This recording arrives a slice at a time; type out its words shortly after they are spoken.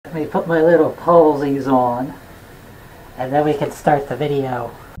Let me put my little palsies on, and then we can start the video.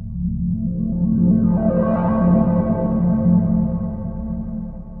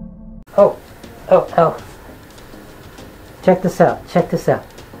 Oh. Check this out, check this out.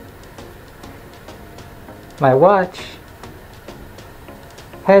 My watch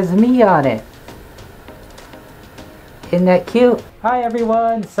has me on it. Isn't that cute? Hi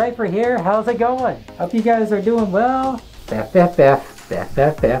everyone, Cypher here. How's it going? Hope you guys are doing well.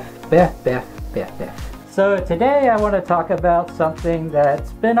 So today I want to talk about something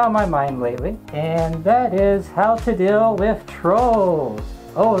that's been on my mind lately, and that is how to deal with trolls.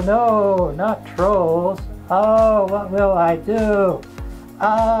 Oh no, not trolls. Oh, what will I do?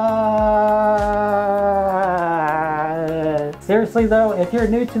 Seriously though, if you're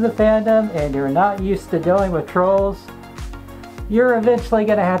new to the fandom and you're not used to dealing with trolls, you're eventually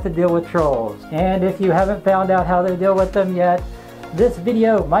going to have to deal with trolls. And if you haven't found out how to deal with them yet, this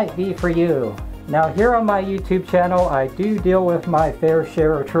video might be for you. Now here on my YouTube channel, I do deal with my fair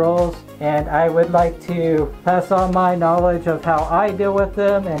share of trolls, and I would like to pass on my knowledge of how I deal with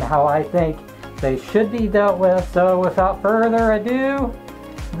them and how I think they should be dealt with. So without further ado,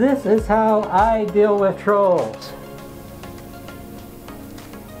 this is how I deal with trolls.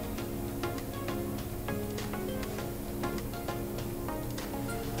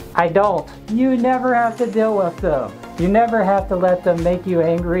 I don't. You never have to deal with them. You never have to let them make you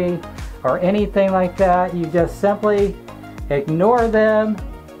angry or anything like that. You just simply ignore them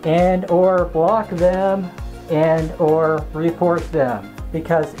and or block them and or report them.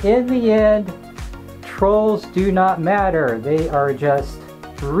 Because in the end, trolls do not matter. They are just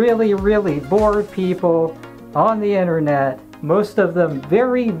really bored people on the internet. Most of them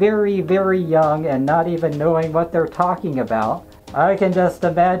very young and not even knowing what they're talking about. I can just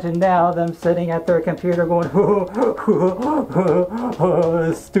imagine now them sitting at their computer going,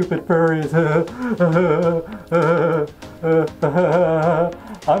 stupid furries.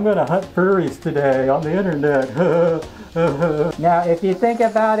 I'm gonna hunt furries today on the internet. Now if you think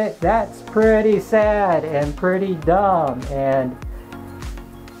about it, that's pretty sad and pretty dumb, and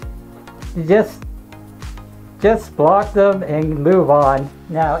just block them and move on.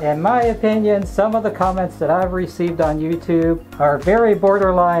 Now, in my opinion, some of the comments that I've received on YouTube are very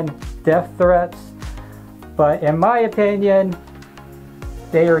borderline death threats, but in my opinion,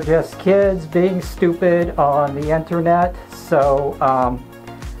 they are just kids being stupid on the internet. So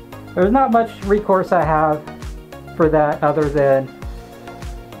there's not much recourse I have for that other than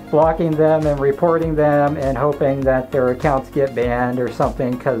blocking them and reporting them and hoping that their accounts get banned or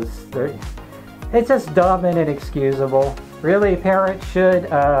something, because it's just dumb and inexcusable. Really, parents should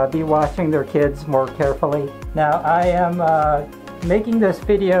be watching their kids more carefully. Now, I am making this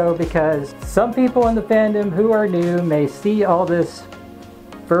video because some people in the fandom who are new may see all this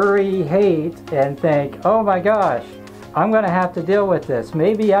furry hate and think, oh my gosh, I'm gonna have to deal with this.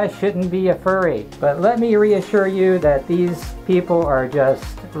 Maybe I shouldn't be a furry. But let me reassure you that these people are just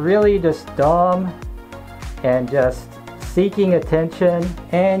really just dumb and just seeking attention,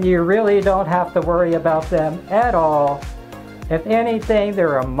 and you really don't have to worry about them at all. If anything,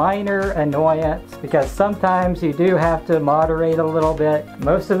 they're a minor annoyance, because sometimes you do have to moderate a little bit.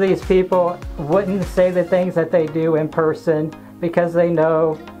 Most of these people wouldn't say the things that they do in person because they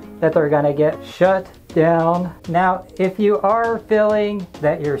know that they're gonna get shut down. Now, if you are feeling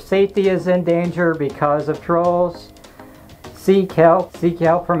that your safety is in danger because of trolls, seek help. Seek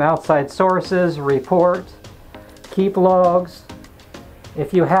help from outside sources, report, keep logs.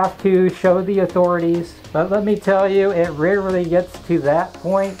 If you have to, show the authorities. But let me tell you, it rarely gets to that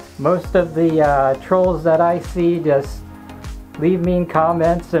point. Most of the trolls that I see just leave mean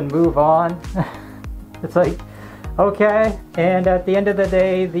comments and move on. It's like, okay. And at the end of the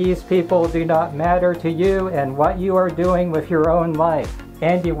day, these people do not matter to you and what you are doing with your own life.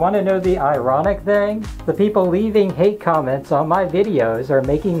 And you want to know the ironic thing? The people leaving hate comments on my videos are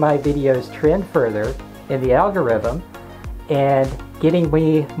making my videos trend further in the algorithm and getting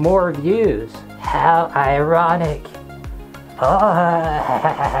me more views. How ironic.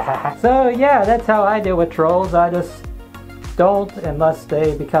 Oh. So yeah, that's how I deal with trolls. I just don't unless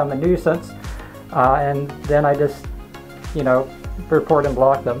they become a nuisance, and then I just, you know, report and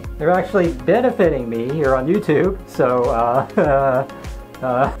block them. They're actually benefiting me here on YouTube, so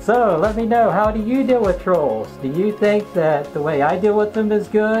so let me know, how do you deal with trolls? Do you think that the way I deal with them is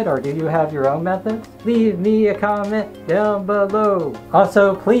good, or do you have your own methods? Leave me a comment down below.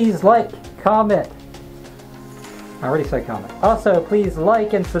 Also, please like, comment. I already said comment. Also, please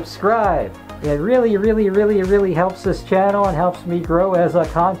like and subscribe. It really helps this channel and helps me grow as a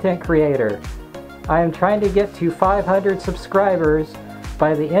content creator. I am trying to get to 500 subscribers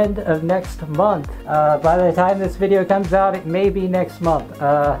by the end of next month. By the time this video comes out, it may be next month.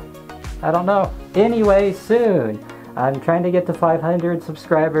 I don't know. Anyway, soon. I'm trying to get to 500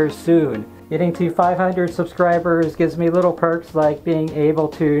 subscribers soon. Getting to 500 subscribers gives me little perks like being able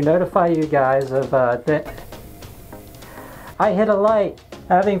to notify you guys of I hit a light.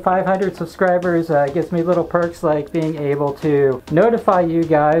 Having 500 subscribers gives me little perks like being able to notify you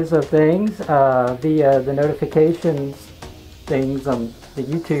guys of things via the notifications things on the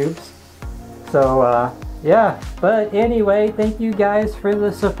YouTubes. So yeah, but anyway, thank you guys for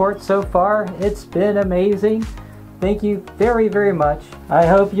the support so far. It's been amazing. Thank you very, very much. I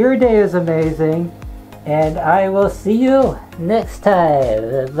hope your day is amazing, and I will see you next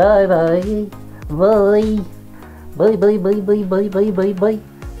time. Bye bye. Bye. Bye bye bye bye bye bye bye bye.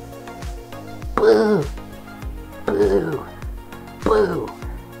 Boo. Boo. Boo.